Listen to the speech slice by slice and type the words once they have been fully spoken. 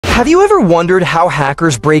Have you ever wondered how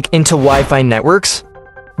hackers break into Wi-Fi networks?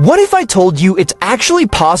 What if I told you it's actually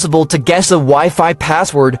possible to guess a Wi-Fi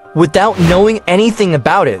password without knowing anything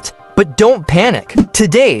about it? But don't panic.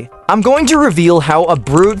 Today, I'm going to reveal how a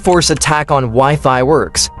brute force attack on Wi-Fi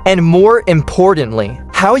works, and more importantly,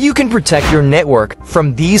 how you can protect your network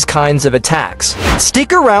from these kinds of attacks.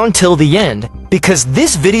 Stick around till the end, because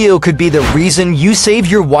this video could be the reason you save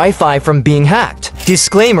your Wi-Fi from being hacked.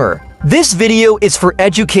 Disclaimer: this video is for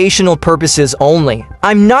educational purposes only.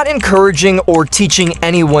 I'm not encouraging or teaching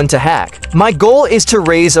anyone to hack. My goal is to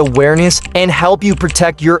raise awareness and help you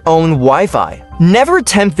protect your own Wi-Fi. Never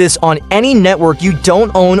attempt this on any network you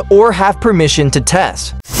don't own or have permission to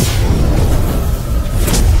test.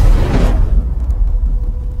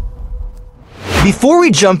 Before we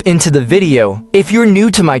jump into the video, if you're new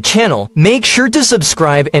to my channel, make sure to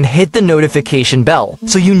subscribe and hit the notification bell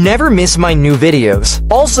so you never miss my new videos.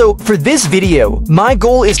 Also, for this video, my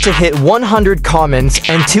goal is to hit 100 comments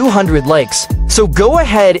and 200 likes, so go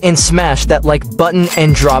ahead and smash that like button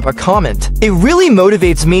and drop a comment. It really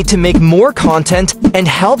motivates me to make more content and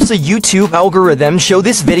helps the YouTube algorithm show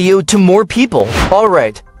this video to more people.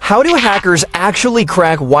 Alright. How do hackers actually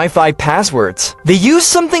crack Wi-Fi passwords? They use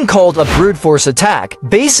something called a brute force attack,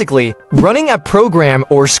 basically running a program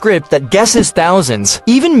or script that guesses thousands,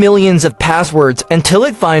 even millions of passwords until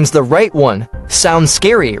it finds the right one. Sounds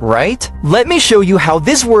scary, right? Let me show you how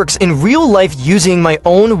this works in real life using my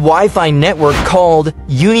own Wi-Fi network called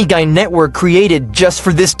Uniguy Network, created just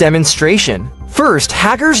for this demonstration. First,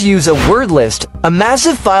 hackers use a word list, a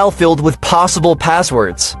massive file filled with possible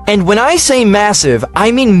passwords. And when I say massive, I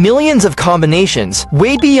mean millions of combinations,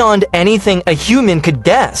 way beyond anything a human could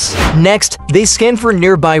guess. Next, they scan for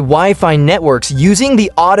nearby Wi-Fi networks using the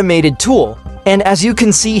automated tool. And as you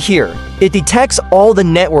can see here, it detects all the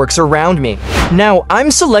networks around me. Now,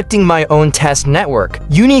 I'm selecting my own test network,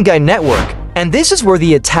 Uniguy Network, and this is where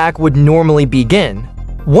the attack would normally begin.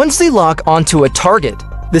 Once they lock onto a target,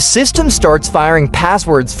 the system starts firing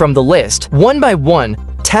passwords from the list, one by one,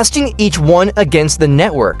 testing each one against the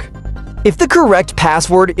network. If the correct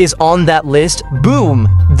password is on that list, boom,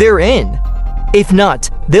 they're in. If not,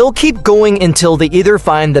 they'll keep going until they either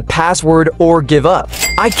find the password or give up.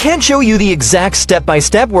 I can't show you the exact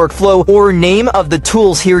step-by-step workflow or name of the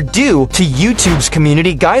tools here due to YouTube's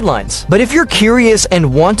community guidelines. But if you're curious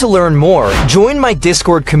and want to learn more, join my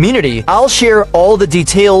Discord community. I'll share all the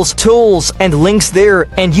details, tools, and links there,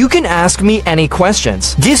 and you can ask me any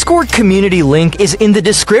questions. Discord community link is in the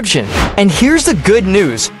description. And here's the good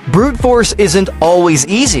news: brute force isn't always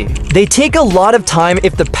easy. They take a lot of time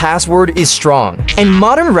if the password is strong. And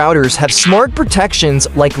modern routers have smart protections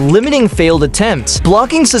like limiting failed attempts,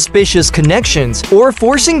 blocking suspicious connections, or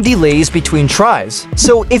forcing delays between tries.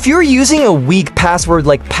 So if you're using a weak password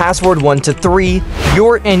like password123,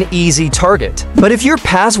 you're an easy target. But if your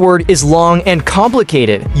password is long and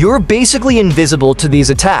complicated, you're basically invisible to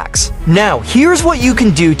these attacks. Now, here's what you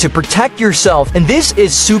can do to protect yourself, and this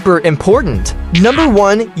is super important. Number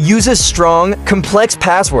 1, use a strong, complex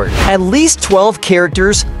password. At least 12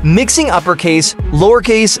 characters, mixing uppercase,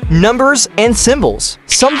 lowercase, numbers, and symbols.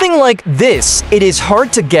 Something like this. It is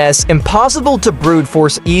hard to guess, impossible to brute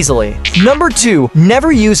force easily. Number 2,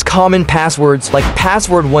 never use common passwords like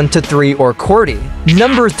password123 or QWERTY.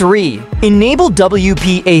 Number 3, enable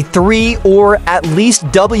WPA3 or at least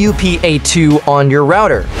WPA2 on your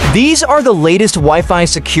router. These are the latest Wi-Fi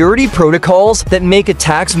security protocols that make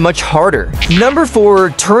attacks much harder. Number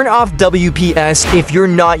 4, turn off WPS if you're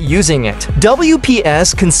not using it.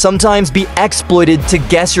 WPS can sometimes be exploited to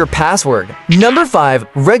guess your password. Number 5,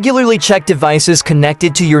 regularly check devices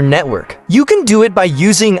connected to your network. You can do it by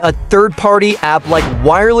using a third-party app like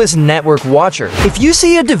Wireless Network Watcher. If you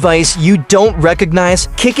see a device you don't recognize,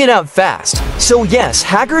 kick it out fast. So yes,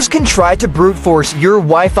 hackers can try to brute force your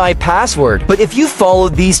Wi-Fi password, but if you follow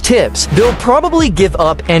these tips, they'll probably give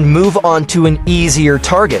up and move on to an easier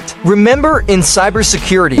target. Remember, in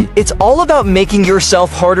cybersecurity, it's all about making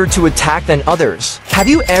yourself harder to attack than others. Have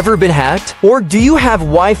you ever been hacked? Or do you have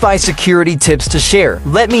Wi-Fi security tips to share?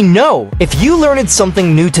 Let me know. If you learned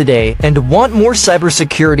something new today and want more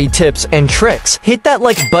cybersecurity tips and tricks, hit that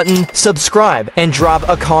like button, subscribe, and drop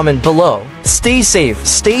a comment below. Stay safe,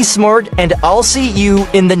 stay smart, and I'll see you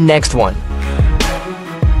in the next one.